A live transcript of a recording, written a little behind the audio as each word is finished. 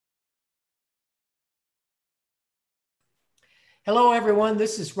Hello, everyone.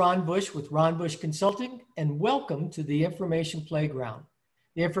 This is Ron Bush with Ron Bush Consulting, and welcome to the Information Playground.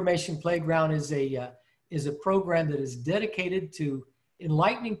 The Information Playground is a program that is dedicated to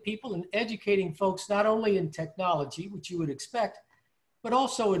enlightening people and educating folks not only in technology, which you would expect, but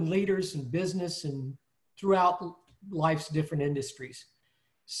also in leaders and business and throughout life's different industries.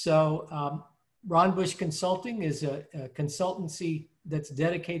 So Ron Bush Consulting is a consultancy that's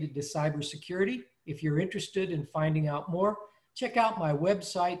dedicated to cybersecurity. If you're interested in finding out more, check out my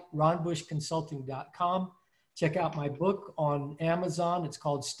website, ronbushconsulting.com. Check out my book on Amazon. It's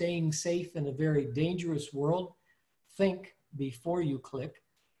called Staying Safe in a Very Dangerous World. Think before you click.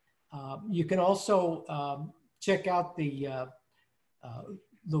 You can also check out the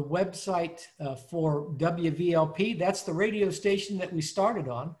website for WVLP. That's the radio station that we started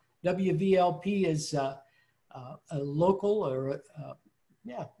on. WVLP is a local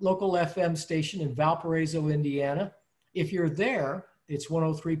local FM station in Valparaiso, Indiana. If you're there, it's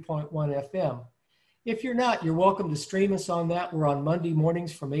 103.1 FM. If you're not, you're welcome to stream us on that. We're on Monday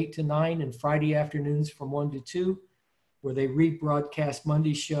mornings from 8 to 9 and Friday afternoons from 1 to 2, where they rebroadcast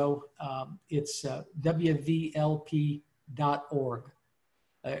Monday's show. It's WVLP.org.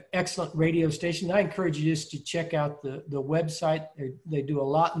 Excellent radio station. I encourage you just to check out the website. They do a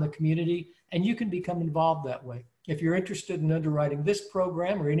lot in the community, and you can become involved that way. If you're interested in underwriting this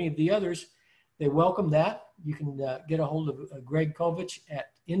program or any of the others, they welcome that. You can get a hold of Greg Kovich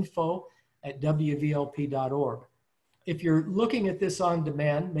at info@wvlp.org. If you're looking at this on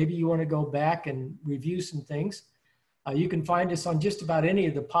demand, maybe you want to go back and review some things. You can find us on just about any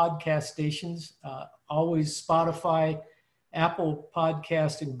of the podcast stations. Always Spotify, Apple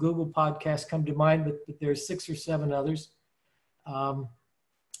Podcast, and Google Podcast come to mind, but there's 6 or 7 others.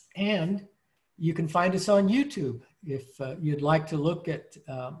 And you can find us on YouTube if you'd like to look at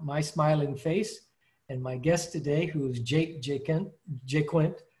my smiling face and my guest today, who is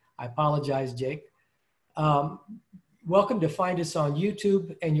Jaquint. I apologize, Jake. Welcome to find us on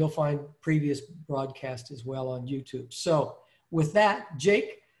YouTube, and you'll find previous broadcasts as well on YouTube. So with that,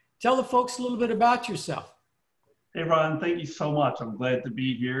 Jake, tell the folks a little bit about yourself. Hey, Ron, thank you so much. I'm glad to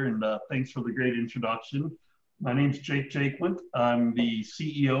be here, and thanks for the great introduction. My name's Jake Jaquint. I'm the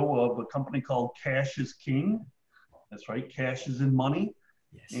CEO of a company called Cash is King. That's right, cash is in money.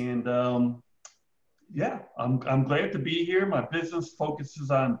 Yes. And I'm glad to be here. My business focuses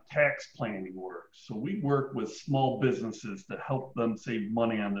on tax planning work. So we work with small businesses to help them save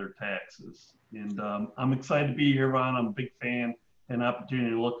money on their taxes. And I'm excited to be here, Ron. I'm a big fan and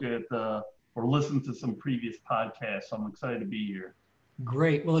opportunity to look at or listen to some previous podcasts. So I'm excited to be here.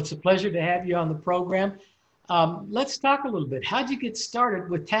 Great. Well, it's a pleasure to have you on the program. Let's talk a little bit. How'd you get started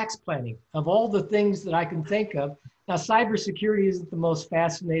with tax planning? Of all the things that I can think of, now cybersecurity isn't the most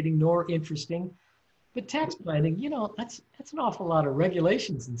fascinating nor interesting, but tax planning, that's an awful lot of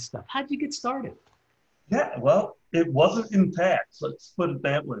regulations and stuff. How'd you get started? Yeah, well, it wasn't in tax. Let's put it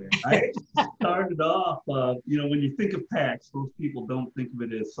that way. I actually started off, when you think of tax, most people don't think of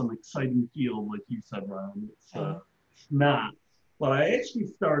it as some exciting field, like you said, Ron. It's not. But I actually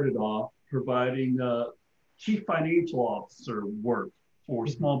started off providing chief financial officer work for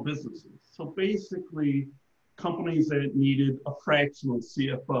small businesses. So basically, companies that needed a fractional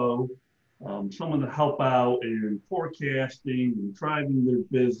CFO, someone to help out in forecasting and driving their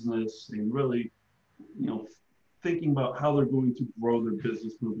business and really, thinking about how they're going to grow their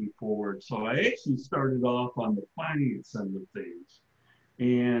business moving forward. So I actually started off on the finance end of things.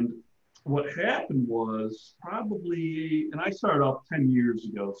 And what happened was and I started off 10 years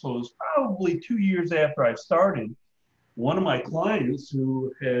ago. So it was probably 2 years after I started, one of my clients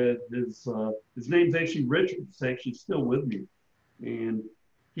who had his name's actually Richard, is actually still with me. And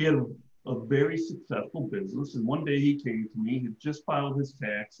he had a very successful business. And one day he came to me, he'd just filed his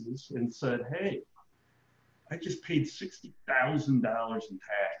taxes and said, "Hey, I just paid $60,000 in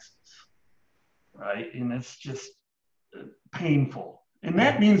taxes," right? And it's just painful. And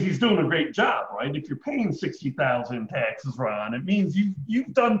that means he's doing a great job, right? If you're paying $60,000 in taxes, Ron, it means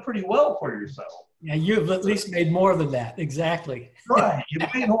you've done pretty well for yourself. Yeah, you've at least made more than that. Exactly. Right, you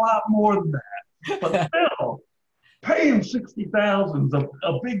made a lot more than that. But still, paying $60,000 is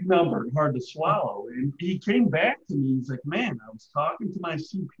a big number, hard to swallow. And he came back to me, he's like, "Man, I was talking to my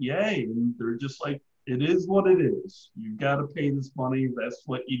CPA, and they're just like, it is what it is. You've got to pay this money. That's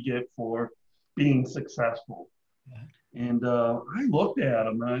what you get for being successful." Yeah. And I looked at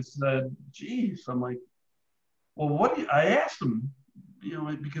him and I said, "Geez," I'm like, "Well, I asked him,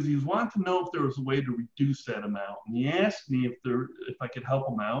 because he was wanting to know if there was a way to reduce that amount." And he asked me if I could help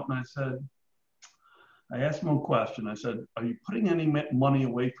him out. And I asked him a question. I said, "Are you putting any money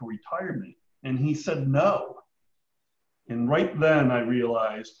away for retirement?" And he said, "No." And right then I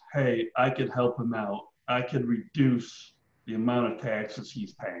realized, hey, I could help him out. I could reduce the amount of taxes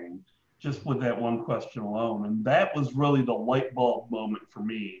he's paying just with that one question alone. And that was really the light bulb moment for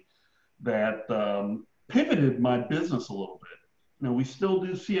me that pivoted my business a little bit. You know, we still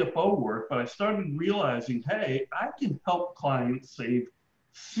do CFO work, but I started realizing, hey, I can help clients save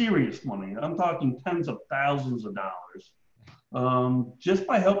serious money. I'm talking tens of thousands of dollars just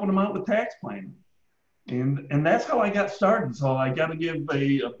by helping them out with tax planning. And that's how I got started. So I got to give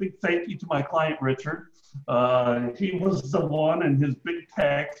a big thank you to my client, Richard. He was the one, and his big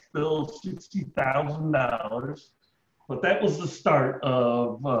tax bill, $60,000. But that was the start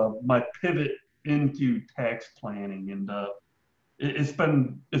of my pivot into tax planning, and it's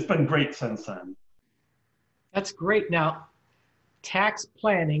been great since then. That's great. Now, tax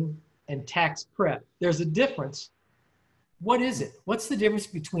planning and tax prep, there's a difference. What is it? What's the difference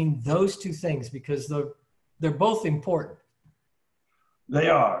between those two things? Because they're both important. They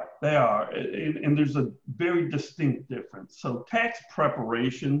are, and there's a very distinct difference. So tax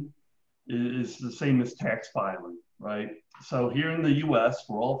preparation is the same as tax filing, right? So here in the US,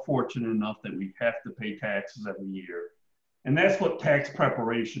 we're all fortunate enough that we have to pay taxes every year. And that's what tax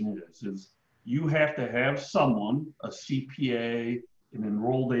preparation is you have to have someone, a CPA, an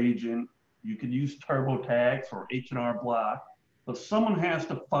enrolled agent, you could use TurboTax or H&R Block, but someone has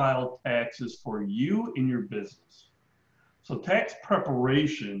to file taxes for you in your business. So tax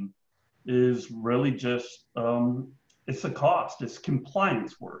preparation is really just, it's a cost, it's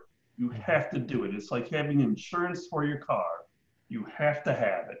compliance work. You have to do it. It's like having insurance for your car. You have to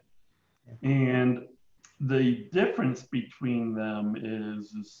have it. And the difference between them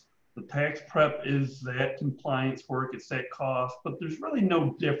is the tax prep is that compliance work, it's that cost, but there's really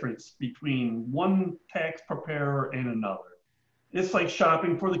no difference between one tax preparer and another. It's like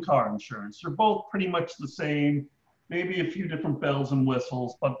shopping for the car insurance. They're both pretty much the same, maybe a few different bells and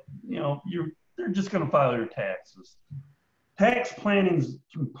whistles, but you know, they're just going to file your taxes. Tax planning is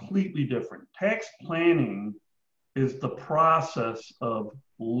completely different. Tax planning is the process of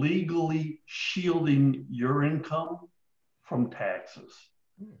legally shielding your income from taxes.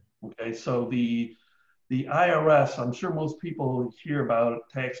 Okay, so the IRS, I'm sure most people hear about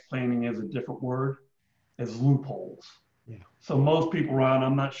tax planning as a different word, as loopholes. Yeah. So most people, Ron,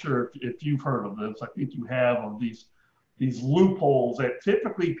 I'm not sure if you've heard of this. I think you have, of these loopholes that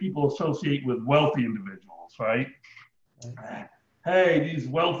typically people associate with wealthy individuals, right? Hey, these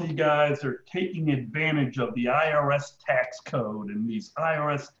wealthy guys are taking advantage of the IRS tax code and these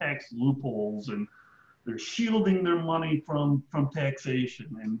IRS tax loopholes, and they're shielding their money from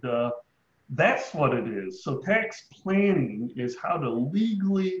taxation. And that's what it is. So tax planning is how to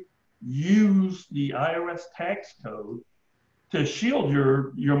legally use the IRS tax code to shield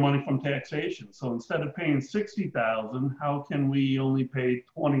your money from taxation. So instead of paying $60,000, how can we only pay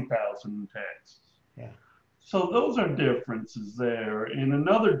 $20,000 in taxes? Yeah. So those are differences there. And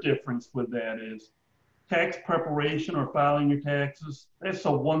another difference with that is tax preparation or filing your taxes. That's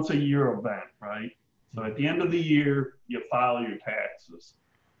a once a year event, right? So at the end of the year, you file your taxes.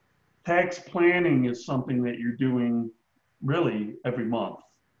 Tax planning is something that you're doing really every month,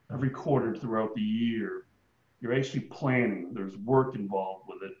 every quarter throughout the year. You're actually planning. There's work involved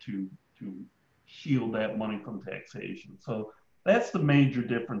with it to shield that money from taxation. So that's the major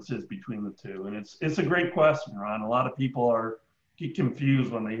differences between the two. And it's a great question, Ron. A lot of people get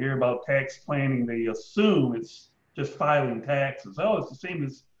confused when they hear about tax planning. They assume it's just filing taxes. Oh, it's the same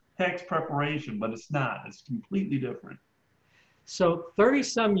as tax preparation, but it's not. It's completely different. So 30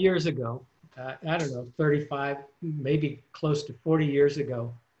 some years ago, I don't know, 35, maybe close to 40 years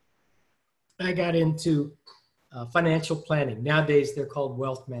ago, I got into financial planning. Nowadays, they're called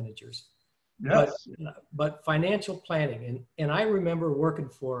wealth managers. Yes. But financial planning. And I remember working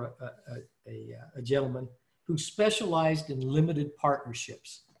for a gentleman who specialized in limited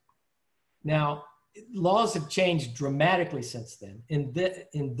partnerships. Now, laws have changed dramatically since then.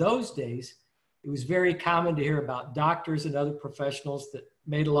 In those days, it was very common to hear about doctors and other professionals that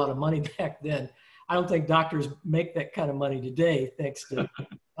made a lot of money back then. I don't think doctors make that kind of money today, thanks to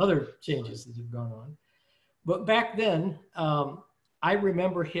other changes that have gone on. But back then, I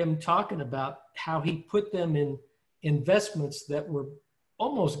remember him talking about how he put them in investments that were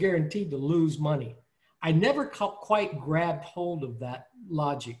almost guaranteed to lose money. I never quite grabbed hold of that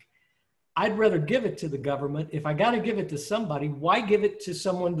logic. I'd rather give it to the government. If I got to give it to somebody, why give it to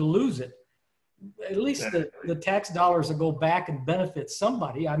someone to lose it? At least the tax dollars will go back and benefit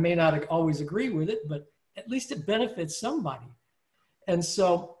somebody. I may not always agree with it, but at least it benefits somebody. And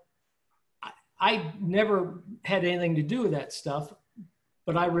so I never had anything to do with that stuff,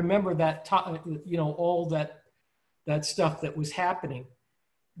 but I remember that, all that that stuff that was happening.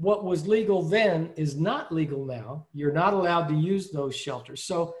 What was legal then is not legal now. You're not allowed to use those shelters.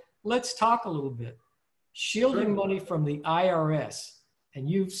 So let's talk a little bit. Shielding money from the IRS, and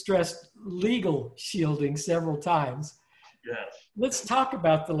you've stressed legal shielding several times. Yes. Let's talk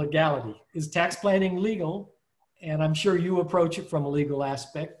about the legality. Is tax planning legal? And I'm sure you approach it from a legal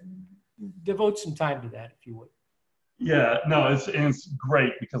aspect. Devote some time to that, if you would. Yeah, no, it's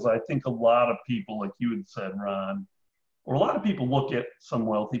great because I think a lot of people, like you had said, Ron, or a lot of people look at some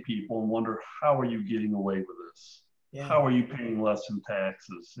wealthy people and wonder, how are you getting away with this? Yeah. How are you paying less in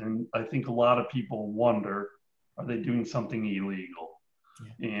taxes? And I think a lot of people wonder, are they doing something illegal?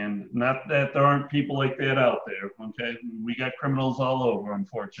 Yeah. And not that there aren't people like that out there, okay? We got criminals all over,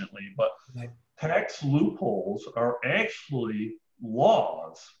 unfortunately, but right. Tax loopholes are actually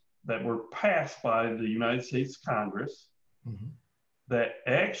laws that were passed by the United States Congress that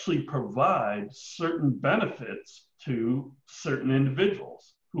actually provide certain benefits to certain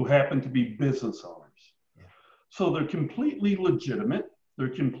individuals who happen to be business owners. Yeah. So they're completely legitimate, they're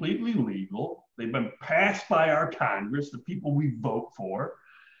completely legal, they've been passed by our Congress, the people we vote for,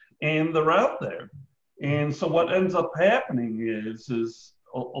 and they're out there. And so what ends up happening is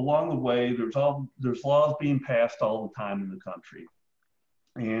along the way, there's laws being passed all the time in the country.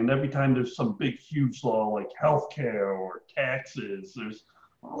 And every time there's some big, huge law like healthcare or taxes, there's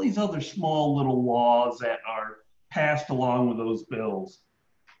all these other small little laws that are passed along with those bills.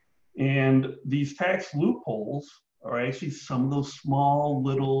 And these tax loopholes are actually some of those small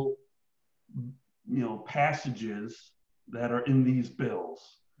little, passages that are in these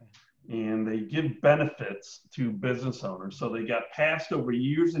bills. And they give benefits to business owners. So they got passed over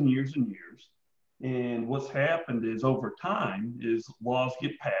years and years and years. And what's happened is over time is laws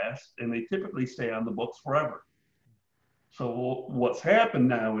get passed and they typically stay on the books forever. So what's happened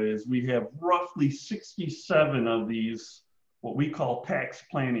now is we have roughly 67 of these, what we call tax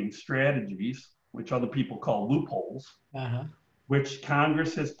planning strategies, which other people call loopholes, which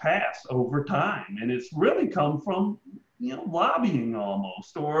Congress has passed over time. And it's really come from, lobbying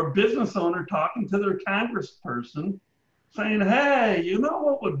almost, or a business owner talking to their congressperson saying, hey, you know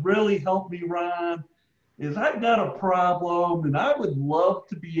what would really help me, Ron, is I've got a problem and I would love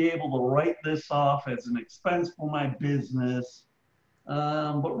to be able to write this off as an expense for my business,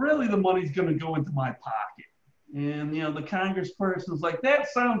 but really the money's going to go into my pocket. And, the congressperson's like, that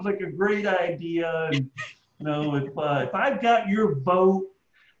sounds like a great idea. And, if I've got your vote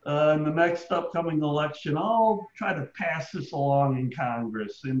in the next upcoming election, I'll try to pass this along in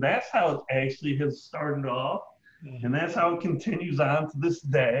Congress. And that's how it actually has started off. And that's how it continues on to this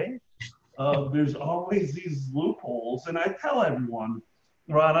day. There's always these loopholes. And I tell everyone,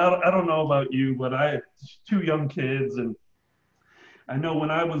 Ron, I don't know about you, but I have 2 young kids. And I know when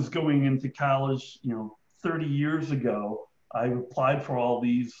I was going into college, 30 years ago, I applied for all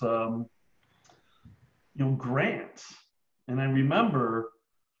these, grants. And I remember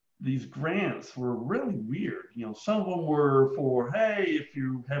these grants were really weird. Some of them were for, hey, if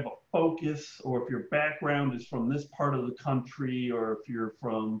you have a focus or if your background is from this part of the country, or if you're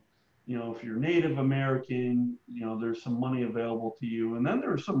from, if you're Native American, there's some money available to you. And then there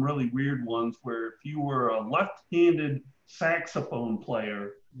were some really weird ones where if you were a left-handed saxophone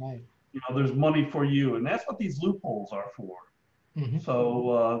player, right, there's money for you. And that's what these loopholes are for.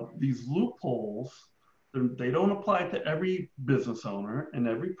 So these loopholes, they don't apply to every business owner and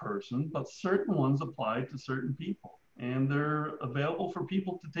every person, but certain ones apply to certain people. And they're available for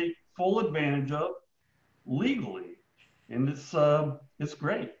people to take full advantage of legally. And it's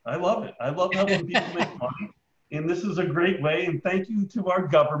great. I love it. I love helping people make money. And this is a great way. And thank you to our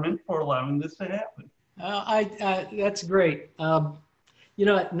government for allowing this to happen. That's great.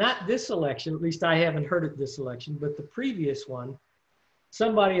 Not this election, at least I haven't heard of this election, but the previous one,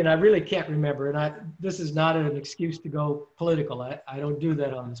 somebody, and I really can't remember, and this is not an excuse to go political. I don't do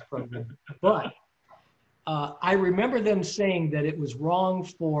that on this program. But I remember them saying that it was wrong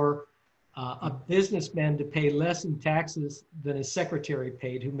for a businessman to pay less in taxes than his secretary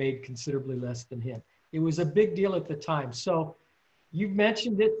paid, who made considerably less than him. It was a big deal at the time. So you've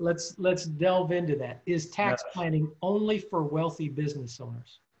mentioned it. Let's delve into that. Is tax planning only for wealthy business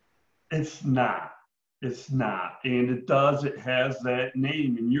owners? It's not. It's not. And it has that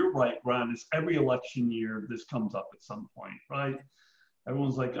name. And you're right, Ron, it's every election year this comes up at some point, right?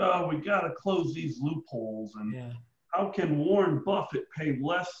 Everyone's like, oh, we got to close these loopholes. And how can Warren Buffett pay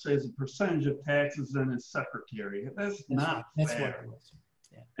less as a percentage of taxes than his secretary? That's not fair. That's what it was.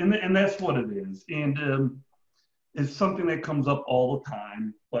 Yeah. And that's what it is. And it's something that comes up all the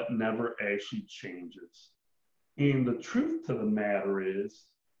time, but never actually changes. And the truth to the matter is,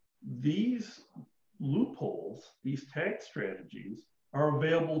 these loopholes, these tax strategies, are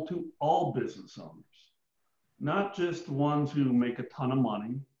available to all business owners, not just the ones who make a ton of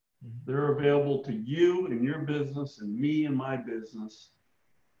money. They're available to you and your business and me and my business.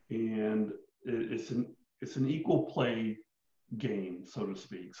 And it's an equal play game, so to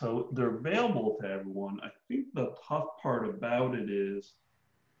speak. So they're available to everyone. I think the tough part about it is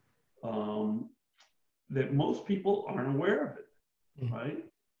that most people aren't aware of it, right?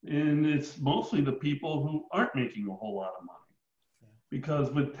 And it's mostly the people who aren't making a whole lot of money.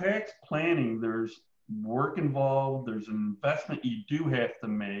 Because with tax planning, there's work involved, there's an investment you do have to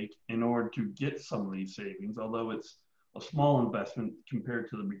make in order to get some of these savings, although it's a small investment compared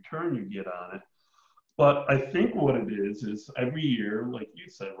to the return you get on it. But I think what it is every year, like you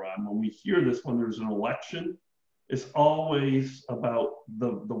said, Ron, when we hear this, when there's an election, it's always about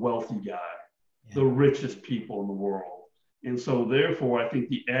the wealthy guy, the richest people in the world. And so therefore, I think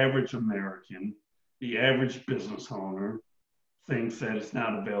the average American, the average business owner thinks that it's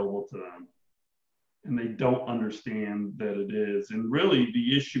not available to them. And they don't understand that it is. And really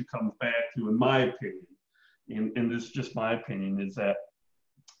the issue comes back to, in my opinion, and this is just my opinion, is that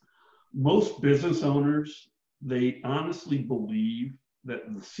most business owners, they honestly believe that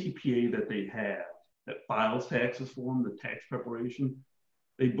the CPA that they have, that files taxes for them, the tax preparation,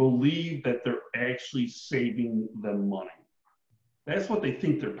 they believe that they're actually saving them money. That's what they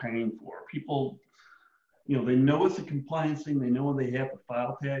think they're paying for. People, you know, they know it's a compliance thing, they know they have to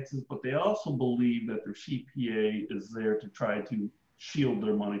file taxes, but they also believe that their CPA is there to try to shield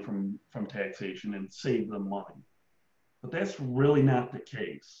their money from taxation and save them money. But that's really not the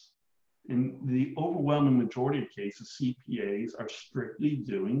case. In the overwhelming majority of cases, CPAs are strictly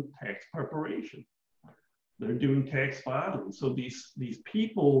doing tax preparation. They're doing tax filing. So these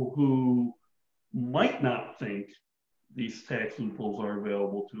people who might not think these tax loopholes are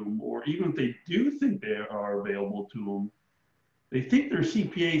available to them, or even if they do think they are available to them, they think their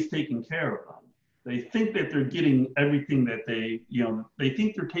CPA is taking care of them. They think that they're getting everything that they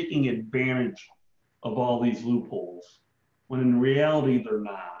think they're taking advantage of all these loopholes, when in reality they're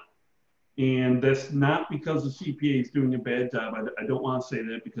not. And that's not because the CPA is doing a bad job. I don't want to say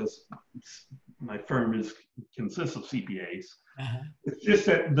that, because my firm consists of CPAs. It's just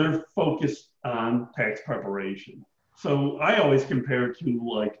that they're focused on tax preparation. So I always compare it to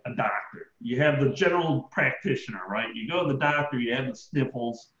like a doctor. You have the general practitioner, right? You go to the doctor, you have the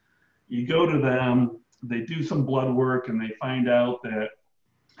sniffles, you go to them, they do some blood work and they find out that,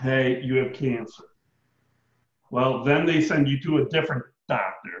 hey, you have cancer. Well, then they send you to a different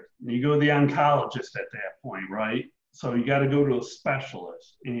doctor. And you go to the oncologist at that point, right? So you got to go to a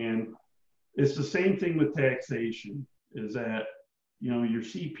specialist. And it's the same thing with taxation, is that, you know, your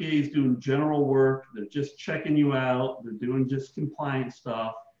CPA is doing general work. They're just checking you out. They're doing just compliance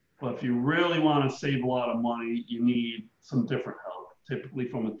stuff. But if you really want to save a lot of money, you need some different help, typically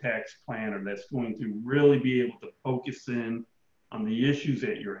from a tax planner that's going to really be able to focus in on the issues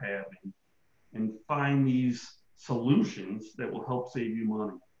that you're having and find these solutions that will help save you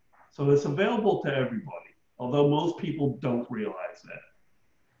money. So it's available to everybody, although most people don't realize that.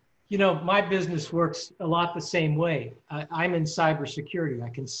 You know, my business works a lot the same way. I'm in cybersecurity. I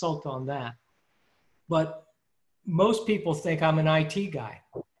consult on that. But most people think I'm an IT guy.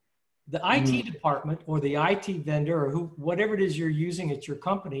 The IT department or the IT vendor or whatever it is you're using at your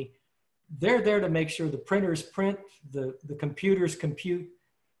company, they're there to make sure the printers print, the computers compute,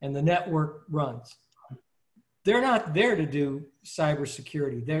 and the network runs. They're not there to do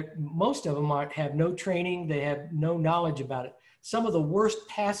cybersecurity. Most of them have no training. They have no knowledge about it. Some of the worst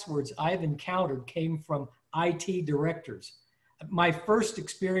passwords I've encountered came from IT directors. My first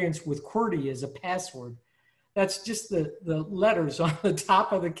experience with QWERTY as a password, that's just the letters on the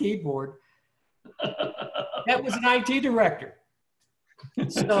top of the keyboard. That was an IT director.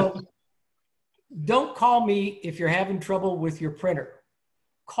 So don't call me if you're having trouble with your printer.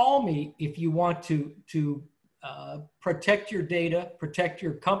 Call me if you want to protect your data, protect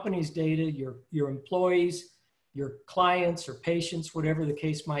your company's data, your employees, your clients or patients, whatever the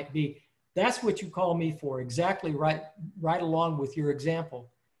case might be. That's what you call me for, exactly right along with your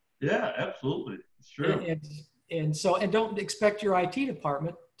example. Yeah, absolutely. It's true. And don't expect your IT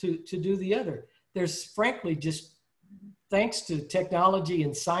department to do the other. There's frankly, just thanks to technology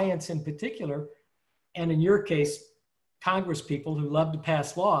and science in particular, and in your case, Congress people who love to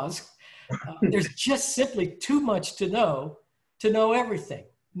pass laws, there's just simply too much to know everything.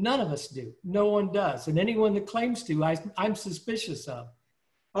 None of us do. No one does. And anyone that claims to, I'm suspicious of.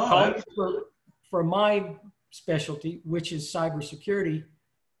 For my specialty, which is cybersecurity,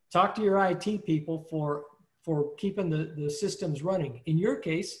 talk to your IT people for keeping the systems running. In your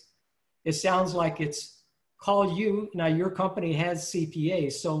case, it sounds like it's call you. Now your company has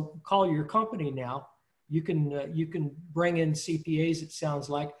CPAs, so call your company now. You can bring in CPAs, it sounds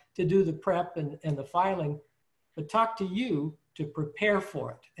like, to do the prep and the filing, but talk to you to prepare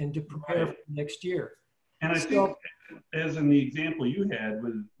for it and to prepare for next year. And I think, as in the example you had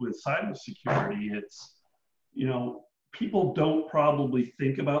with cybersecurity, it's, you know, people don't probably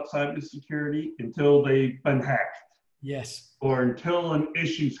think about cybersecurity until they've been hacked. Yes. Or until an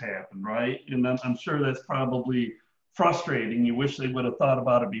issue's happened, right? And I'm sure that's probably frustrating. You wish they would have thought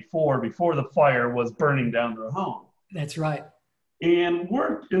about it before the fire was burning down their home. That's right. And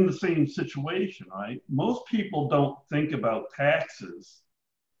we're in the same situation, right? Most people don't think about taxes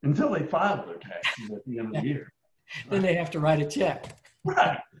until they file their taxes at the end of the year. Then they have to write a check.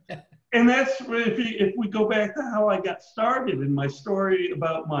 Right. And that's if we go back to how I got started in my story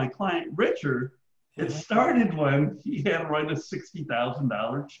about my client, Richard, it started when he had to write a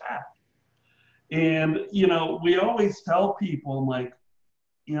 $60,000 check. And, you know, we always tell people, like,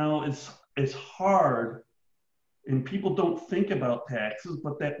 you know, it's hard and people don't think about taxes,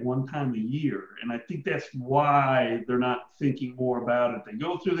 but that one time a year. And I think that's why they're not thinking more about it. They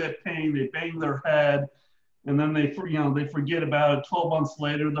go through that pain, they bang their head, and then they forget about it. 12 months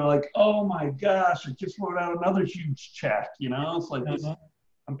later, they're like, oh my gosh, I just wrote out another huge check. You know, it's like this,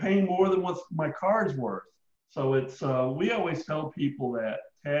 I'm paying more than what my car's worth. So it's, we always tell people that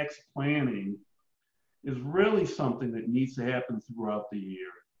tax planning is really something that needs to happen throughout the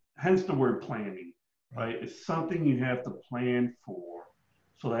year. Hence the word planning. Right? It's something you have to plan for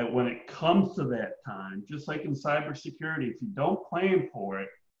so that when it comes to that time, just like in cybersecurity, if you don't plan for it,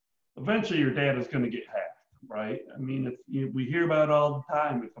 eventually your data is going to get hacked, right? I mean, we hear about it all the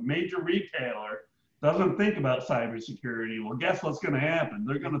time. If a major retailer doesn't think about cybersecurity, well, guess what's going to happen?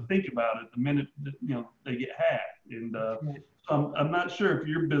 They're going to think about it the minute that, you know, they get hacked. And so I'm not sure if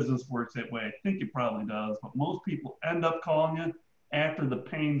your business works that way. I think it probably does, but most people end up calling you after the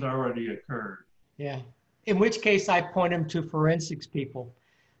pain's already occurred. Yeah. In which case I point them to forensics people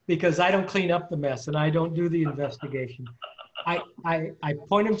because I don't clean up the mess and I don't do the investigation. I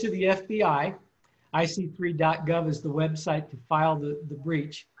point them to the FBI. IC3.gov is the website to file the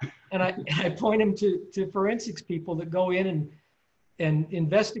breach. And I point them to forensics people that go in and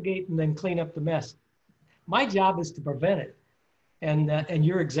investigate and then clean up the mess. My job is to prevent it. And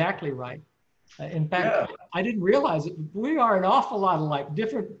you're exactly right. In fact, I didn't realize it. We are an awful lot alike,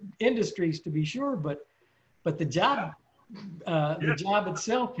 different industries to be sure, but the job, the job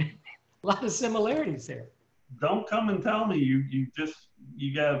itself, a lot of similarities there. Don't come and tell me you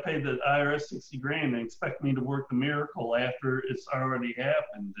got to pay the IRS 60 grand and expect me to work the miracle after it's already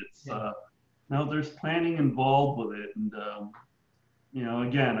happened. It's no, there's planning involved with it, and you know,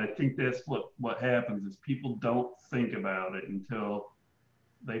 again, I think that's what happens is people don't think about it until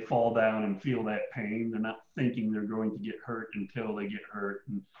they fall down and feel that pain. They're not thinking they're going to get hurt until they get hurt.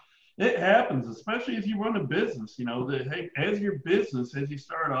 And it happens, especially if you run a business, you know, that, hey, as your business, as you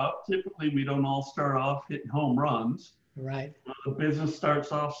start off, typically we don't all start off hitting home runs. Right. The business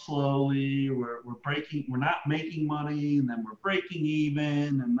starts off slowly, we're not making money, and then we're breaking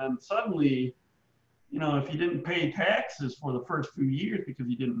even. And then suddenly, you know, if you didn't pay taxes for the first few years because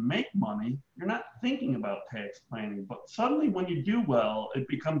you didn't make money, you're not thinking about tax planning. But suddenly when you do well, it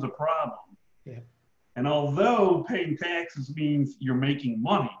becomes a problem. Yeah. And although paying taxes means you're making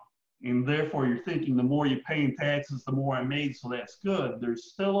money, and therefore you're thinking the more you pay in taxes, the more I made, so that's good,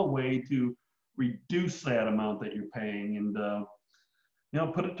 there's still a way to reduce that amount that you're paying and, you know,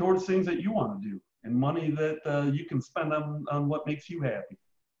 put it towards things that you want to do and money that you can spend on what makes you happy.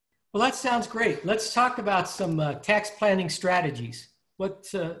 Well, that sounds great. Let's talk about some tax planning strategies.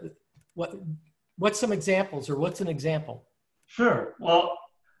 What's some examples, or what's an example? Sure. Well,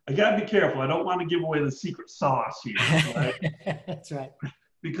 I got to be careful. I don't want to give away the secret sauce here. Right? That's right.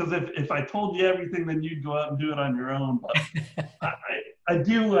 Because if I told you everything, then you'd go out and do it on your own. But I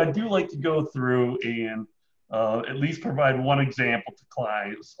do like to go through and at least provide one example to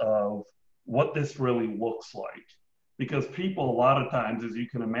clients of what this really looks like. Because people, a lot of times, as you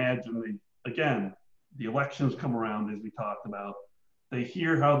can imagine, the elections come around, as we talked about. They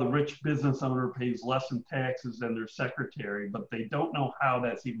hear how the rich business owner pays less in taxes than their secretary, but they don't know how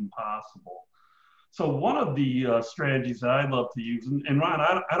that's even possible. So one of the strategies that I love to use, and Ron,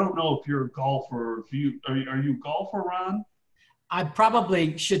 I don't know if you're a golfer. Are you a golfer, Ron? I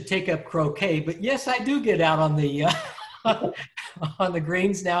probably should take up croquet, but yes, I do get out on the on the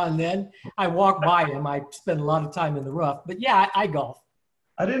greens now and then. I walk by them. I spend a lot of time in the rough, but yeah, I golf.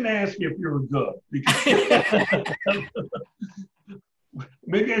 I didn't ask you if you were good because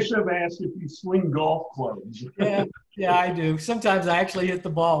Maybe I should have asked if you swing golf clubs. Yeah, yeah, I do. Sometimes I actually hit the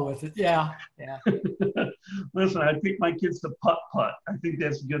ball with it. Yeah, yeah. Listen, I take my kids to putt-putt. I think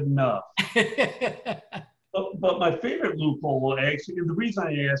that's good enough. But my favorite loophole, actually, and the reason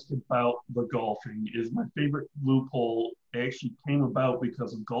I asked about the golfing is my favorite loophole actually came about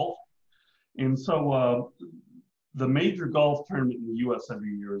because of golf. And so the major golf tournament in the U.S.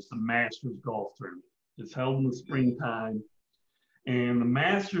 every year is the Masters Golf Tournament. It's held in the springtime. And the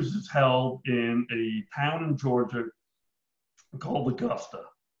Masters is held in a town in Georgia called Augusta.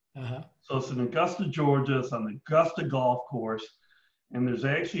 Uh-huh. So it's in Augusta, Georgia. It's on the Augusta Golf Course. And there's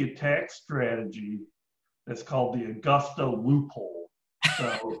actually a tax strategy that's called the Augusta loophole.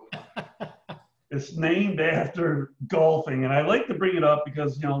 So it's named after golfing. And I like to bring it up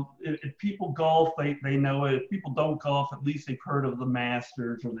because, you know, if people golf, they know it. If people don't golf, at least they've heard of the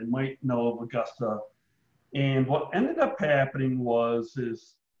Masters or they might know of Augusta. And what ended up happening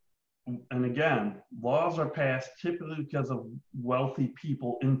is, and again, laws are passed typically because of wealthy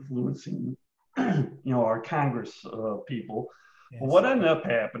people influencing, our Congress people. Yes. But what ended up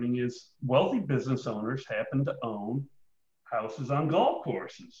happening is wealthy business owners happen to own houses on golf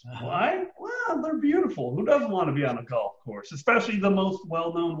courses. Uh-huh. Why? Well, they're beautiful. Who doesn't want to be on a golf course, especially the most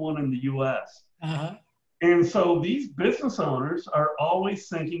well-known one in the U.S.? Uh-huh. And so these business owners are always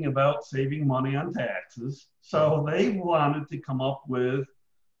thinking about saving money on taxes. So they wanted to come up with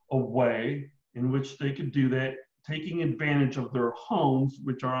a way in which they could do that, taking advantage of their homes,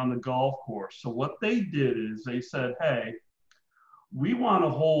 which are on the golf course. So what they did is they said, hey, we want to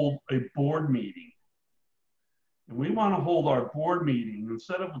hold a board meeting. And we want to hold our board meeting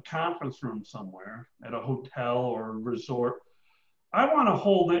instead of a conference room somewhere at a hotel or a resort. I want to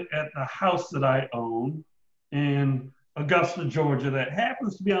hold it at the house that I own in Augusta, Georgia, that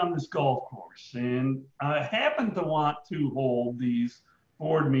happens to be on this golf course. And I happen to want to hold these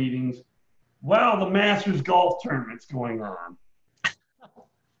board meetings while the Masters golf tournament's going on.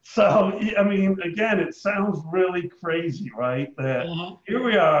 So, I mean, again, it sounds really crazy, right? That here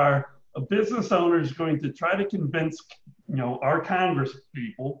we are, a business owner is going to try to convince, our Congress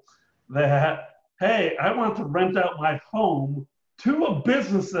people that, hey, I want to rent out my home to a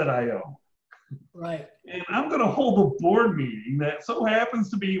business that I own. Right. And I'm going to hold a board meeting that so happens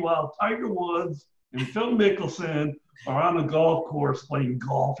to be while Tiger Woods and Phil Mickelson are on a golf course playing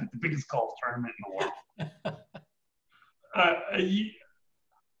golf at the biggest golf tournament in the world.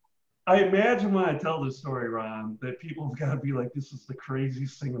 I imagine when I tell this story, Ron, that people have got to be like, this is the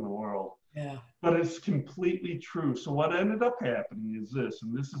craziest thing in the world. Yeah. But it's completely true. So what ended up happening is this,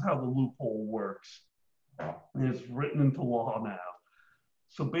 and this is how the loophole works. And it's written into law now.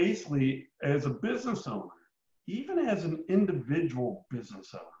 So basically, as a business owner, even as an individual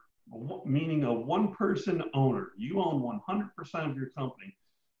business owner, meaning a one-person owner, you own 100% of your company,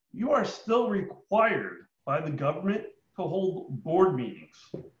 you are still required by the government to hold board meetings.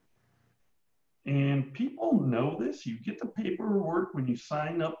 And people know this. You get the paperwork when you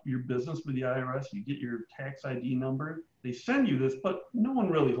sign up your business with the IRS, you get your tax ID number. They send you this, but no one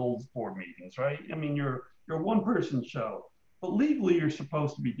really holds board meetings, right? I mean, you're a one-person show, but legally you're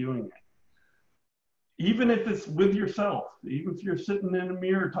supposed to be doing it. Even if it's with yourself, even if you're sitting in a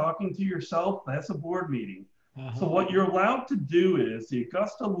mirror talking to yourself, that's a board meeting. So what you're allowed to do is the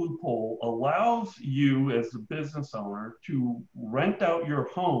Augusta loophole allows you as the business owner to rent out your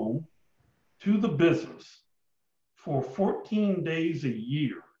home to the business for 14 days a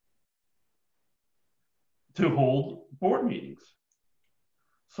year to hold board meetings.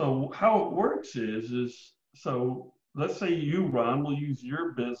 So how it works is so let's say you, Ron, will use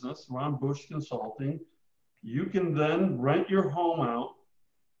your business, Ron Bush Consulting. You can then rent your home out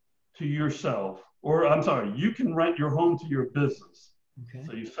to yourself, or I'm sorry, you can rent your home to your business. Okay.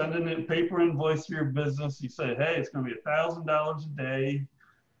 So you send in a paper invoice to your business. You say, hey, it's going to be $1,000 a day,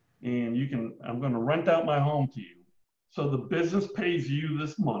 and I'm going to rent out my home to you. So the business pays you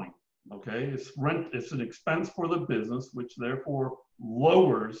this money. Okay, it's an expense for the business, which therefore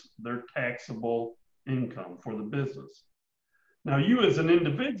lowers their taxable income for the business. Now you as an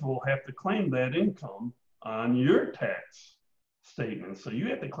individual have to claim that income on your tax statement. So you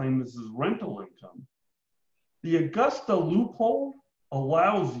have to claim this as rental income. The Augusta loophole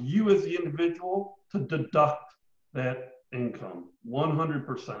allows you as the individual to deduct that income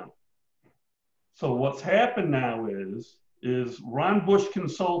 100%. So what's happened now is Ron Bush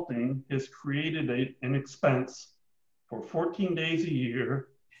Consulting has created an expense for 14 days a year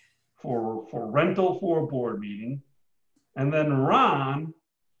for rental for a board meeting. And then Ron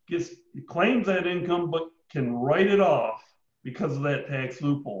claims that income, but can write it off because of that tax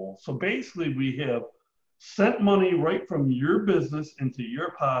loophole. So basically we have sent money right from your business into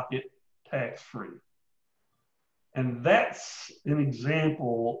your pocket tax-free. And that's an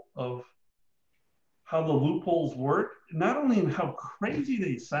example of how the loopholes work, not only in how crazy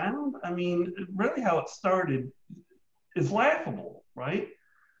they sound, I mean, really how it started is laughable, right?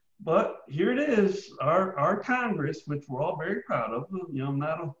 But here it is, our Congress, which we're all very proud of, you know,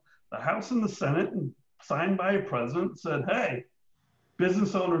 not the House and the Senate, and signed by a president, said, hey,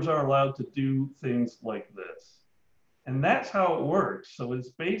 business owners are allowed to do things like this. And that's how it works. So it's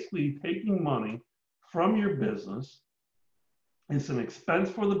basically taking money from your business. It's an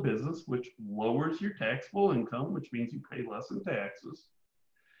expense for the business, which lowers your taxable income, which means you pay less in taxes.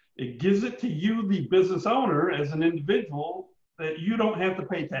 It gives it to you, the business owner, as an individual that you don't have to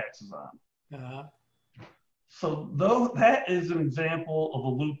pay taxes on. So though that is an example of a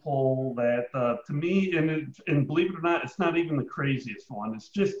loophole that to me, and believe it or not, it's not even the craziest one. It's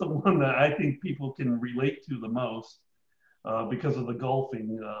just the one that I think people can relate to the most because of the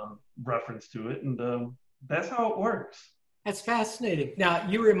golfing reference to it. And that's how it works. That's fascinating. Now,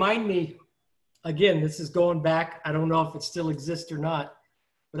 you remind me, again, this is going back, I don't know if it still exists or not,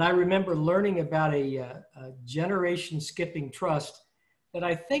 but I remember learning about a generation skipping trust that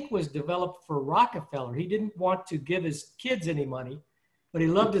I think was developed for Rockefeller. He didn't want to give his kids any money, but he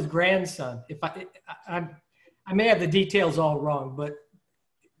loved his grandson. If I may have the details all wrong,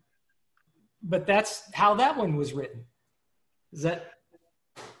 but that's how that one was written. Is that?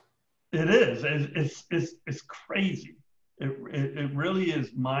 It is. It's crazy. It really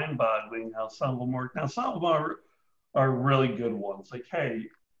is mind-boggling how some of them work. Now, some of them are really good ones. Like, hey,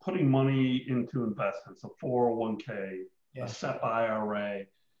 putting money into investments, a 401k, a SEP IRA,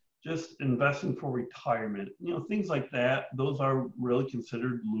 just investing for retirement, you know, things like that. Those are really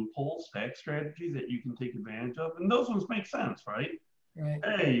considered loopholes, tax strategies that you can take advantage of. And those ones make sense, right? Right.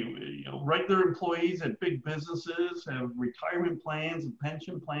 Hey, you know, regular employees at big businesses have retirement plans and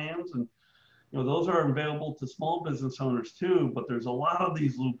pension plans, and you know, those are available to small business owners too. But there's a lot of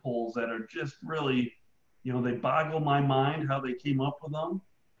these loopholes that are just really, you know, they boggle my mind how they came up with them.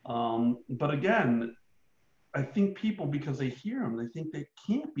 But again, I think people, because they hear them, they think they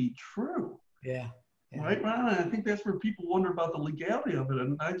can't be true. Yeah. Right, Ron? I think that's where people wonder about the legality of it.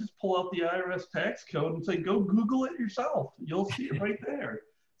 And I just pull out the IRS tax code and say, go Google it yourself. You'll see it right there.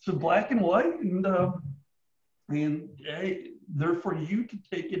 It's black and white, and hey, they're for you to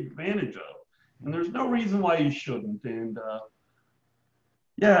take advantage of. And there's no reason why you shouldn't. And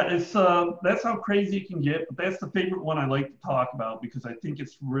yeah, it's that's how crazy it can get. But that's the favorite one I like to talk about because I think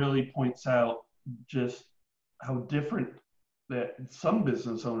it's really points out just how different that some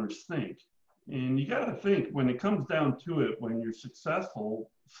business owners think. And you got to think, when it comes down to it, when you're successful,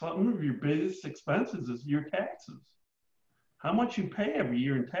 some of your biggest expenses is your taxes. How much you pay every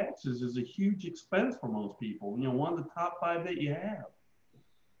year in taxes is a huge expense for most people. You know, one of the top 5 that you have.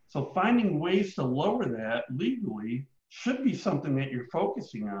 So finding ways to lower that legally should be something that you're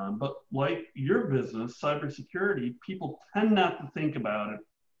focusing on. But like your business, cybersecurity, people tend not to think about it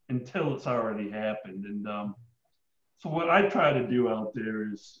until it's already happened. And so what I try to do out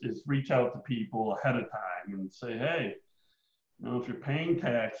there is reach out to people ahead of time and say, hey, you know, if you're paying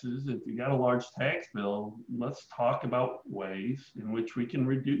taxes, if you got a large tax bill, let's talk about ways in which we can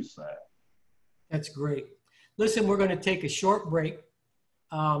reduce that. That's great. Listen, we're going to take a short break.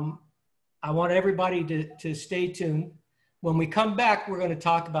 I want everybody to stay tuned. When we come back, we're going to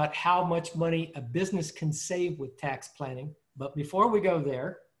talk about how much money a business can save with tax planning. But before we go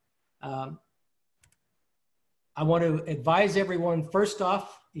there, I want to advise everyone, first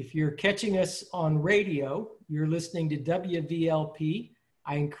off, if you're catching us on radio, you're listening to WVLP.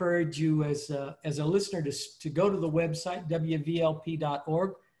 I encourage you as a listener to go to the website,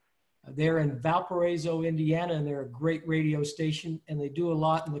 wvlp.org. They're in Valparaiso, Indiana, and they're a great radio station, and they do a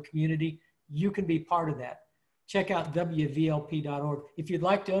lot in the community. You can be part of that. Check out wvlp.org. If you'd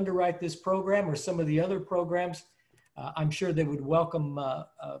like to underwrite this program or some of the other programs, I'm sure they would welcome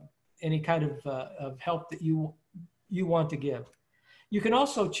any kind of help that you want to give. You can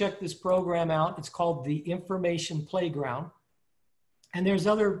also check this program out. It's called The Information Playground. And there's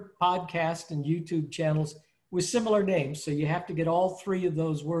other podcasts and YouTube channels with similar names. So you have to get all 3 of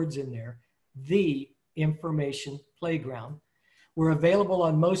those words in there. The Information Playground. We're available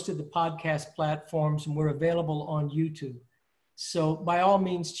on most of the podcast platforms, and we're available on YouTube. So by all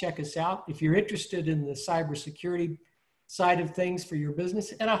means, check us out. If you're interested in the cybersecurity side of things for your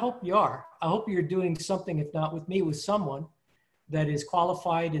business, and I hope you are. I hope you're doing something, if not with me, with someone that is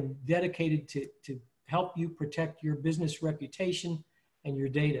qualified and dedicated to help you protect your business reputation and your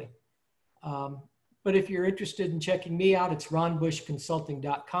data. But if you're interested in checking me out, it's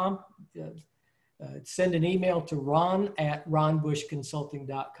ronbushconsulting.com. send an email to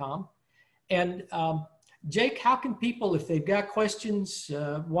ron@ronbushconsulting.com. And Jake, how can people, if they've got questions,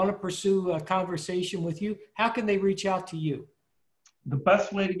 want to pursue a conversation with you, how can they reach out to you? The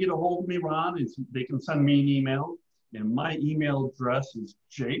best way to get a hold of me, Ron, is they can send me an email. And my email address is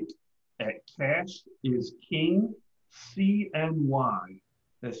jake@cashisking, CNY.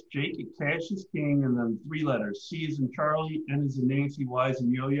 That's Jake at Cash is King, and then 3 letters, C as in Charlie, N as in Nancy, Y as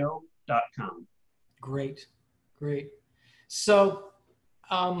in yo-yo.com. Great, great. So,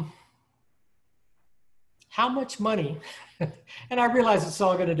 how much money, and I realize it's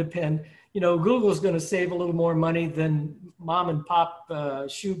all going to depend, Google's going to save a little more money than mom and pop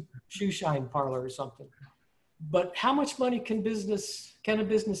shoe shine parlor or something. But how much money can a business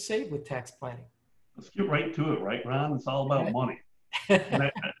save with tax planning? Let's get right to it, right, Ron? It's all about money.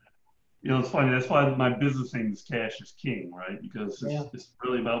 It's funny. That's why my business name is Cash is King, right? Because it's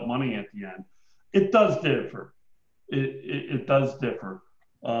really about money at the end. It does differ. It does differ.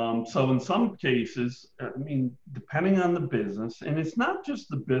 So in some cases, I mean, depending on the business, and it's not just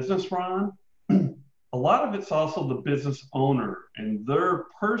the business, Ron, a lot of it's also the business owner and their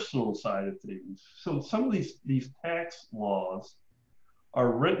personal side of things. So some of these tax laws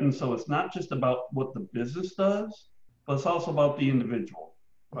are written so it's not just about what the business does, but it's also about the individual,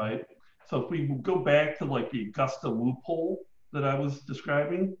 right? So if we go back to like the Augusta loophole that I was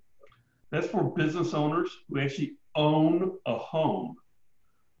describing, that's for business owners who actually own a home.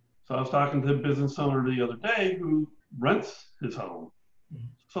 So I was talking to a business owner the other day who rents his home.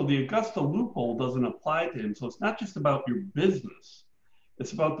 So the Augusta loophole doesn't apply to him. So it's not just about your business.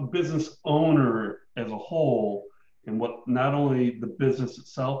 It's about the business owner as a whole and what not only the business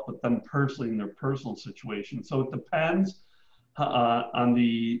itself, but them personally in their personal situation. So it depends on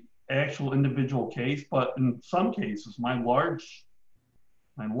the actual individual case. But in some cases, my largest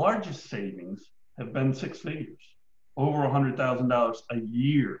savings have been 6 figures, over $100,000 a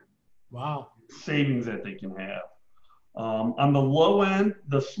year. Wow. Savings that they can have. On the low end,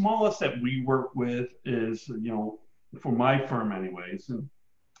 the smallest that we work with is, for my firm anyways, and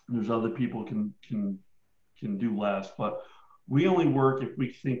there's other people can do less, but we only work if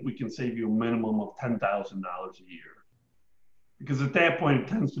we think we can save you a minimum of $10,000 a year. Because at that point, it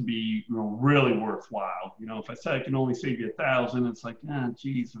tends to be really worthwhile. If I say I can only save you 1,000, it's like,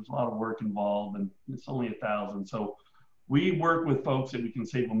 geez, there's a lot of work involved, and it's only 1,000. So we work with folks that we can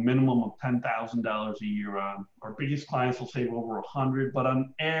save a minimum of $10,000 a year on. Our biggest clients will save over 100, but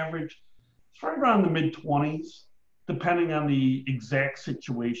on average, it's right around the mid-20s, depending on the exact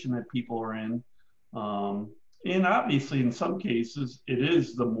situation that people are in. And obviously, in some cases, it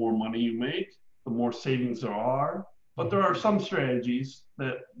is the more money you make, the more savings there are. But there are some strategies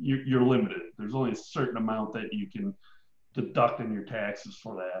that you're limited. There's only a certain amount that you can deduct in your taxes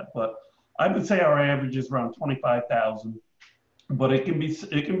for that. But I would say our average is around 25,000, but it can be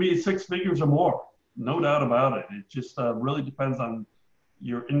 6 figures or more, no doubt about it. It just really depends on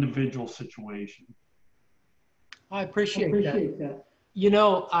your individual situation. I appreciate that.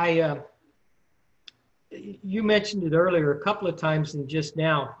 You mentioned it earlier a couple of times, and just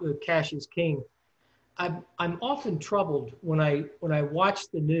now, Cash is King. I'm often troubled when I watch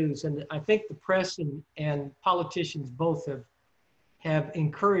the news, and I think the press and politicians both have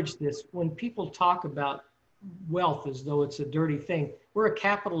encouraged this. When people talk about wealth as though it's a dirty thing, we're a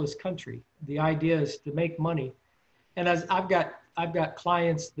capitalist country. The idea is to make money, and as I've got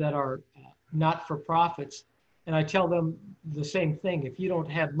clients that are not for profits, and I tell them the same thing: if you don't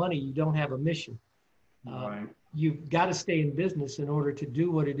have money, you don't have a mission. Right. You've got to stay in business in order to do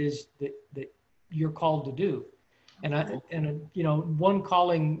what it is that you're called to do. And one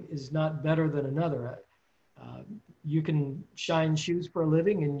calling is not better than another. You can shine shoes for a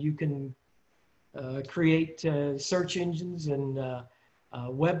living, and you can create search engines and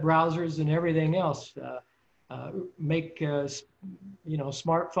web browsers and everything else. Make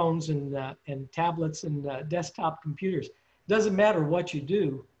smartphones and tablets and desktop computers. Doesn't matter what you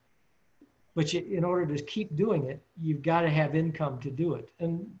do, but in order to keep doing it, you've got to have income to do it.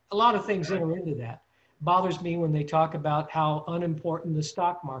 And a lot of things enter into that. Bothers me when they talk about how unimportant the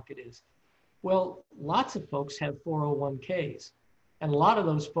stock market is. Well, lots of folks have 401ks, and a lot of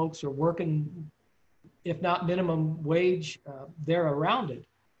those folks are working, if not minimum wage, they're around it.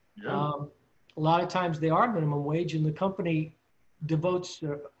 Yeah. A lot of times they are minimum wage, and the company devotes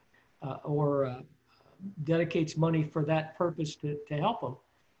or dedicates money for that purpose to help them.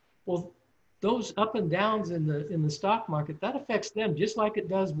 Well, those up and downs in the stock market, that affects them just like it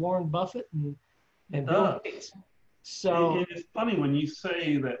does Warren Buffett and Bill Gates. So it's funny when you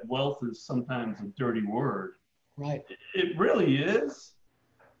say that wealth is sometimes a dirty word. Right. It really is,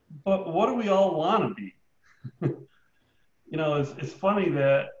 But what do we all want to be? You know, it's funny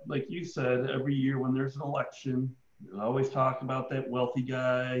that, like you said, every year when there's an election, they always talk about that wealthy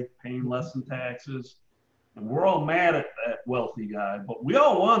guy paying less in taxes. And we're all mad at that wealthy guy, but we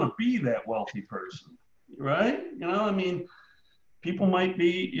all want to be that wealthy person, right? You know, I mean, people might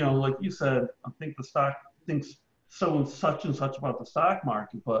be, you know, like you said, I think the stock thinks so and such about the stock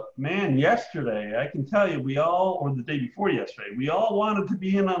market, but man, yesterday, I can tell you, we all, or the day before yesterday, we all wanted to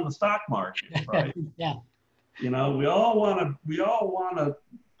be in on the stock market, right? Yeah. You know, we all want to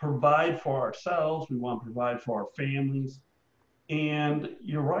provide for ourselves. We want to provide for our families. And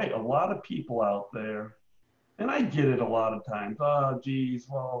you're right, a lot of people out there, and I get it a lot of times. Oh, geez,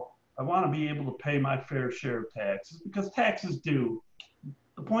 well, I want to be able to pay my fair share of taxes because taxes do.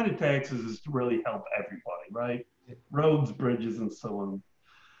 The point of taxes is to really help everybody, right? Roads, bridges, and so on.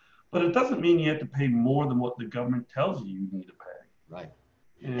 But it doesn't mean you have to pay more than what the government tells you need to pay. Right.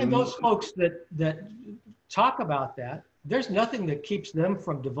 And And those folks that talk about that, there's nothing that keeps them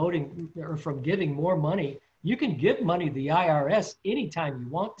from devoting or from giving more money. You can give money to the IRS anytime you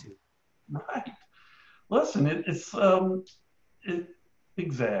want to. right, listen, it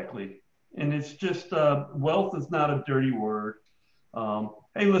exactly, and it's just wealth is not a dirty word.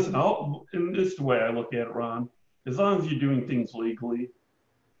 Hey, listen, and this is the way I look at it, Ron. As long as you're doing things legally,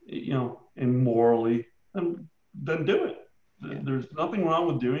 you know, and morally, then do it. Yeah. There's nothing wrong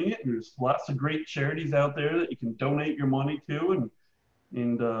with doing it. There's lots of great charities out there that you can donate your money to,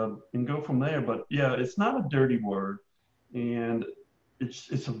 and go from there. But yeah, it's not a dirty word, and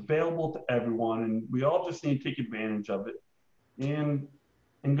it's available to everyone, and we all just need to take advantage of it, and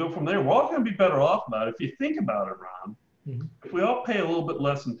go from there. We're all going to be better off about it if you think about it, Ron. Mm-hmm. If we all pay a little bit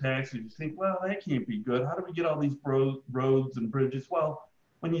less in taxes, you think, well, that can't be good. How do we get all these roads and bridges? Well,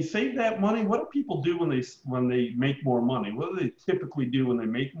 when you save that money, what do people do when they make more money? What do they typically do when they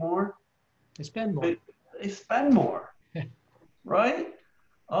make more? They spend more. They spend more, right?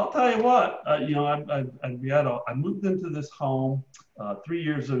 I'll tell you what. You know, I moved into this home 3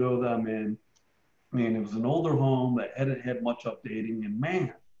 years ago that I'm in. I mean, it was an older home that hadn't had much updating, and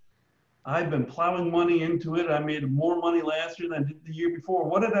man, I've been plowing money into it. I made more money last year than I did the year before.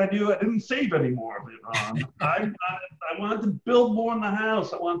 What did I do? I didn't save any more of it, Ron. I wanted to build more in the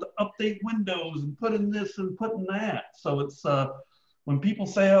house. I wanted to update windows and put in this and put in that. So it's when people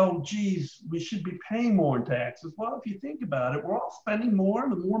say, "Oh, geez, we should be paying more in taxes." Well, if you think about it, we're all spending more.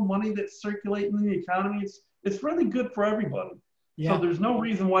 The more money that's circulating in the economy, it's really good for everybody. Yeah. So there's no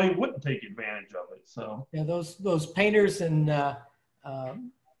reason why you wouldn't take advantage of it. So yeah, those painters and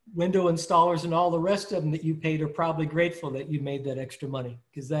window installers and all the rest of them that you paid are probably grateful that you made that extra money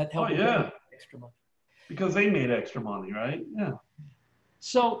because that helped extra money. Because they made extra money, right? Yeah.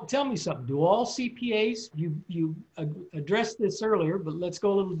 So tell me something. Do all CPAs, you addressed this earlier, but let's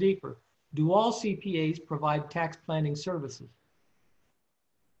go a little deeper. Do all CPAs provide tax planning services?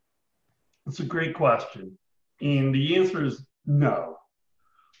 It's a great question. And the answer is no.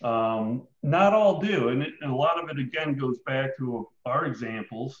 Not all do. And a lot of it, again, goes back to our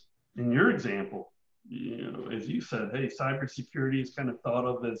examples and your example. You know, as you said, hey, cybersecurity is kind of thought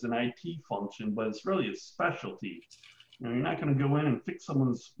of as an IT function, but it's really a specialty. You know, you're not going to go in and fix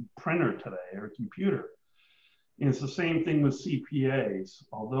someone's printer today or computer. And it's the same thing with CPAs.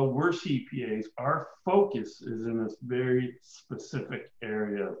 Although we're CPAs, our focus is in this very specific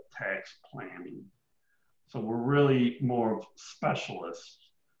area of tax planning. So we're really more of specialists,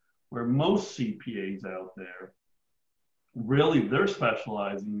 where most CPAs out there, really they're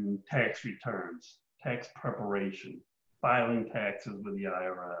specializing in tax returns, tax preparation, filing taxes with the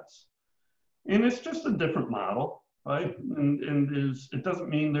IRS. And it's just a different model, right? And it doesn't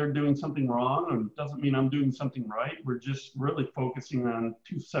mean they're doing something wrong, or it doesn't mean I'm doing something right. We're just really focusing on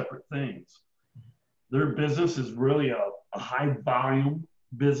two separate things. Their business is really a high volume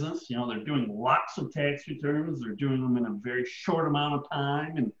business. You know, they're doing lots of tax returns. They're doing them in a very short amount of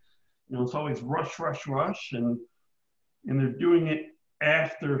time. And, you know, it's always rush, rush, rush. And they're doing it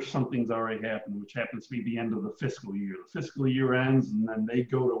after something's already happened, which happens to be the end of the fiscal year. The fiscal year ends and then they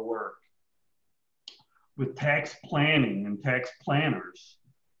go to work. With tax planning and tax planners,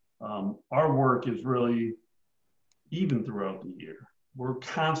 our work is really even throughout the year. We're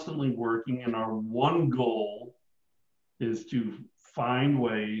constantly working, and our one goal is to find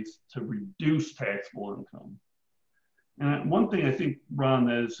ways to reduce taxable income. And one thing I think, Ron,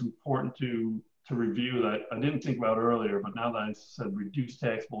 that is important to review that I didn't think about earlier, but now that I said reduce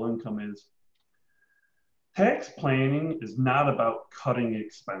taxable income, is tax planning is not about cutting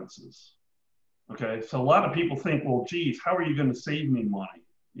expenses. Okay, so a lot of people think, well, geez, how are you going to save me money?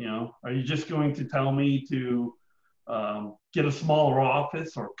 You know, are you just going to tell me to get a smaller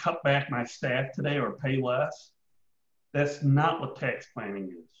office or cut back my staff today or pay less. That's not what tax planning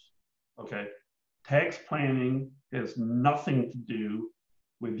is. Okay. Tax planning has nothing to do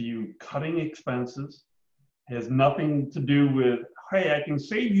with you cutting expenses, has nothing to do with, hey, I can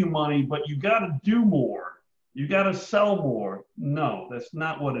save you money, but you got to do more. You got to sell more. No, that's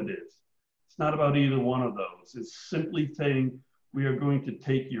not what it is. It's not about either one of those. It's simply saying we are going to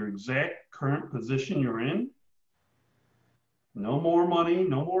take your exact current position you're in, no more money,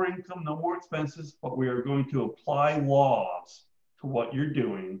 no more income, no more expenses, but we are going to apply laws to what you're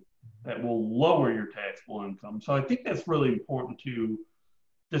doing that will lower your taxable income. So I think that's really important to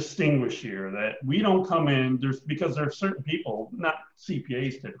distinguish here, that we don't come in, because there are certain people, not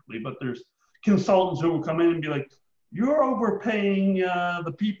CPAs typically, but there's consultants who will come in and be like, you're overpaying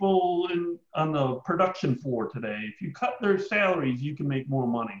the people on the production floor today. If you cut their salaries, you can make more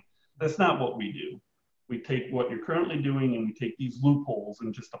money. That's not what we do. We take what you're currently doing and we take these loopholes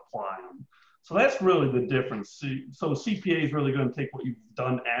and just apply them. So that's really the difference. So CPA is really going to take what you've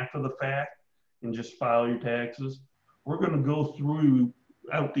done after the fact and just file your taxes. We're going to go through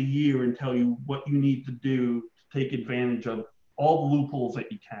out the year and tell you what you need to do to take advantage of all the loopholes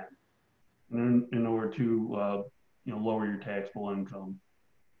that you can in order to lower your taxable income.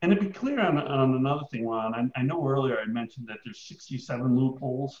 And to be clear on another thing, Ron, I know earlier I mentioned that there's 67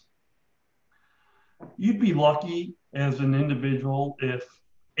 loopholes. You'd be lucky as an individual if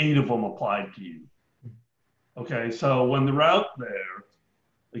 8 of them applied to you. Okay, so when they're out there,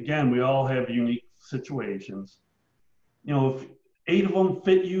 again, we all have unique situations. If 8 of them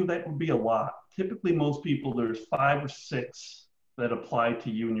fit you, that would be a lot. Typically, most people, there's 5 or 6 that apply to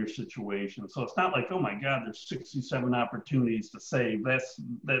you in your situation. So it's not like, oh my God, there's 67 opportunities to save.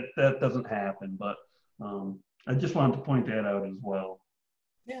 That doesn't happen. But I just wanted to point that out as well.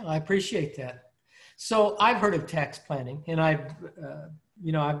 Yeah, I appreciate that. So I've heard of tax planning, and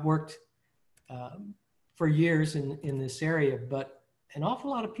I've worked for years in this area, but an awful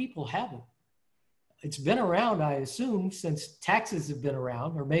lot of people haven't. It's been around, I assume, since taxes have been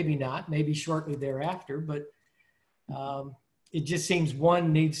around, or maybe not, maybe shortly thereafter, but it just seems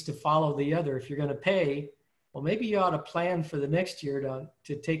one needs to follow the other. If you're going to pay, well, maybe you ought to plan for the next year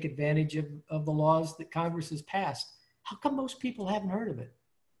to take advantage of the laws that Congress has passed. How come most people haven't heard of it?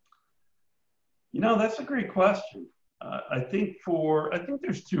 That's a great question. I think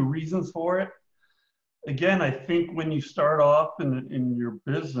there's 2 reasons for it. Again, I think when you start off in your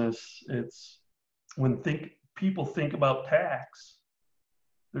business, it's when people think about tax,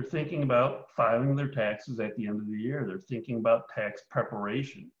 they're thinking about filing their taxes at the end of the year. They're thinking about tax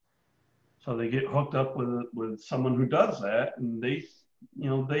preparation. So they get hooked up with someone who does that, and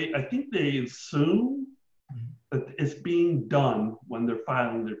I think they assume that it's being done when they're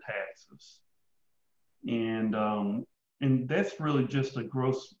filing their taxes. And that's really just a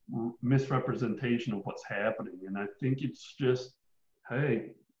gross misrepresentation of what's happening. And I think it's just,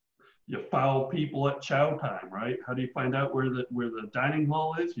 hey, you file people at chow time, right? How do you find out where the dining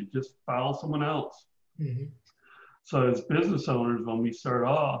hall is? You just file someone else. Mm-hmm. So as business owners, when we start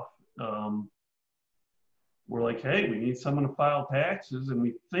off, we're like, hey, we need someone to file taxes. And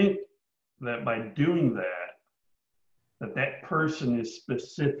we think that by doing that person is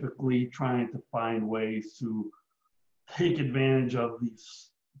specifically trying to find ways to take advantage of these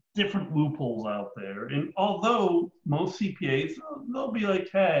different loopholes out there. And although most CPAs, they'll be like,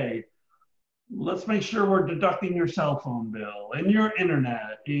 hey, let's make sure we're deducting your cell phone bill and your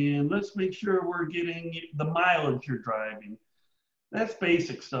internet, and let's make sure we're getting the mileage you're driving. That's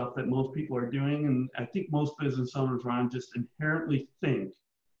basic stuff that most people are doing. And I think most business owners, Ron, just inherently think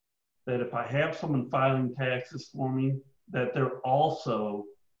that if I have someone filing taxes for me, that they're also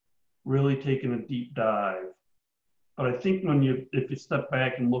really taking a deep dive. But I think if you step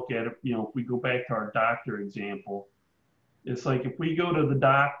back and look at it, if we go back to our doctor example, it's like if we go to the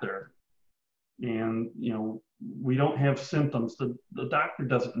doctor and, we don't have symptoms, the doctor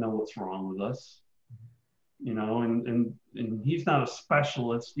doesn't know what's wrong with us, and he's not a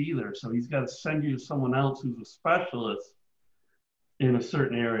specialist either. So he's got to send you to someone else who's a specialist in a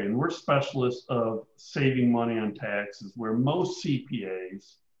certain area. And we're specialists of saving money on taxes, where most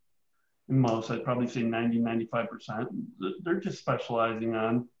CPAs, and I'd probably say 90-95%, they're just specializing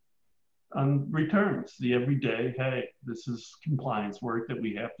on returns, the everyday, hey, this is compliance work that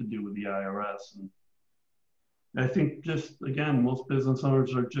we have to do with the IRS. And I think just, again, most business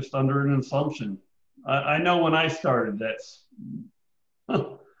owners are just under an assumption. I know when I started,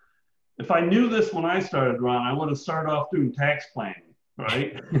 if I knew this when I started, Ron, I would have started off doing tax planning,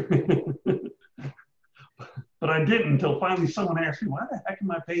 right? But I didn't until finally someone asked me, why the heck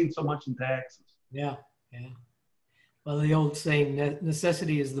am I paying so much in taxes? Yeah, yeah. Well, the old saying,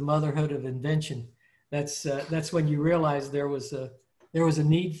 necessity is the motherhood of invention. That's when you realize there was a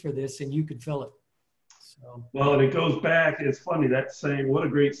need for this and you could fill it. So, Well, and it goes back, it's funny, that saying, what a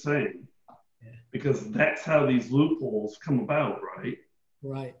great saying, yeah, because that's how these loopholes come about, right?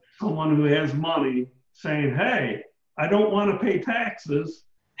 right. Someone who has money saying, hey, I don't want to pay taxes.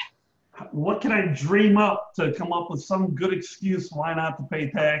 What can I dream up to come up with some good excuse why not to pay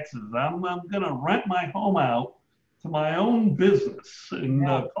taxes? I'm going to rent my home out to my own business and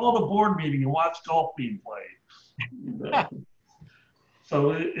Yeah. call the board meeting and watch golf being played.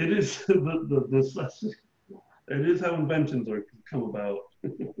 So it is the necessity. It is how inventions are come about.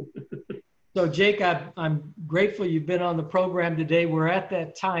 So Jake, I'm grateful you've been on the program today. We're at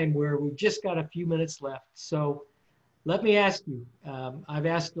that time where we've just got a few minutes left. So let me ask you, I've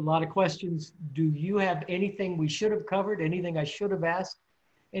asked a lot of questions. Do you have anything we should have covered? Anything I should have asked?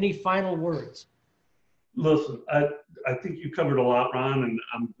 Any final words? Listen, I think you covered a lot, Ron, and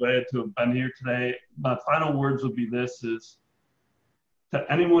I'm glad to have been here today. My final words would be this is to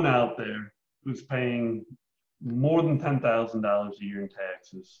anyone out there who's paying more than $10,000 a year in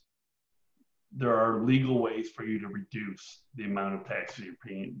taxes, there are legal ways for you to reduce the amount of taxes you're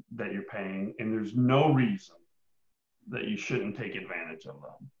paying, and there's no reason that you shouldn't take advantage of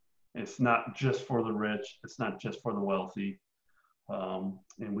them. It's not just for the rich, it's not just for the wealthy. And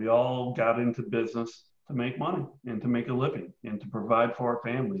we all got into business to make money and to make a living and to provide for our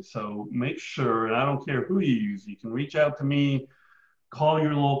families. So make sure, and I don't care who you use, you can reach out to me, call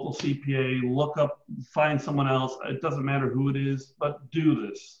your local CPA, look up, find someone else. It doesn't matter who it is, but do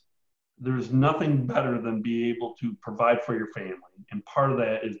this. There's nothing better than be able to provide for your family. And part of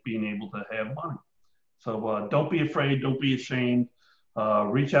that is being able to have money. So don't be afraid, don't be ashamed.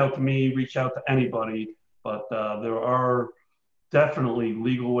 Reach out to me, reach out to anybody, but there are definitely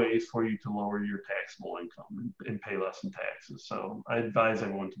legal ways for you to lower your taxable income and pay less in taxes. So I advise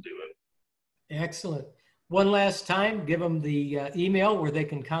everyone to do it. Excellent. One last time, give them the email where they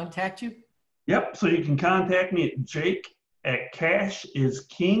can contact you. Yep. So you can contact me at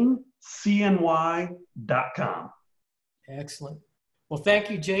jake@cashIskingCNY.com. Excellent. Well, thank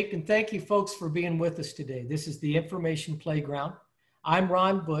you, Jake, and thank you, folks, for being with us today. This is the Information Playground. I'm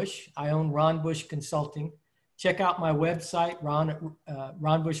Ron Bush. I own Ron Bush Consulting. Check out my website,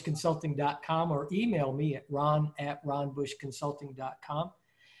 ronbushconsulting.com, or email me at ron@ronbushconsulting.com.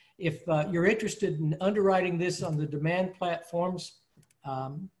 If you're interested in underwriting this on the demand platforms,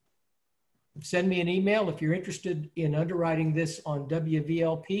 send me an email. If you're interested in underwriting this on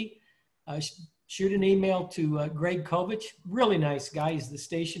WVLP, shoot an email to Greg Kovich. Really nice guy. He's the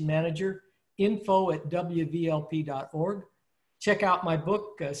station manager. info@wvlp.org. Check out my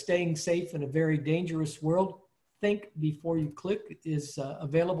book, Staying Safe in a Very Dangerous World. Think Before You Click is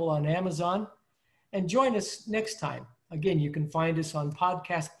available on Amazon. And join us next time. Again, you can find us on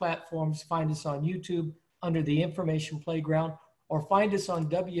podcast platforms, find us on YouTube under the Information Playground, or find us on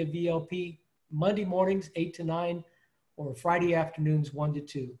WVLP Monday mornings, 8 to 9, or Friday afternoons, 1 to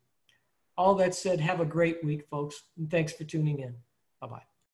 2. All that said, have a great week, folks, and thanks for tuning in. Bye-bye.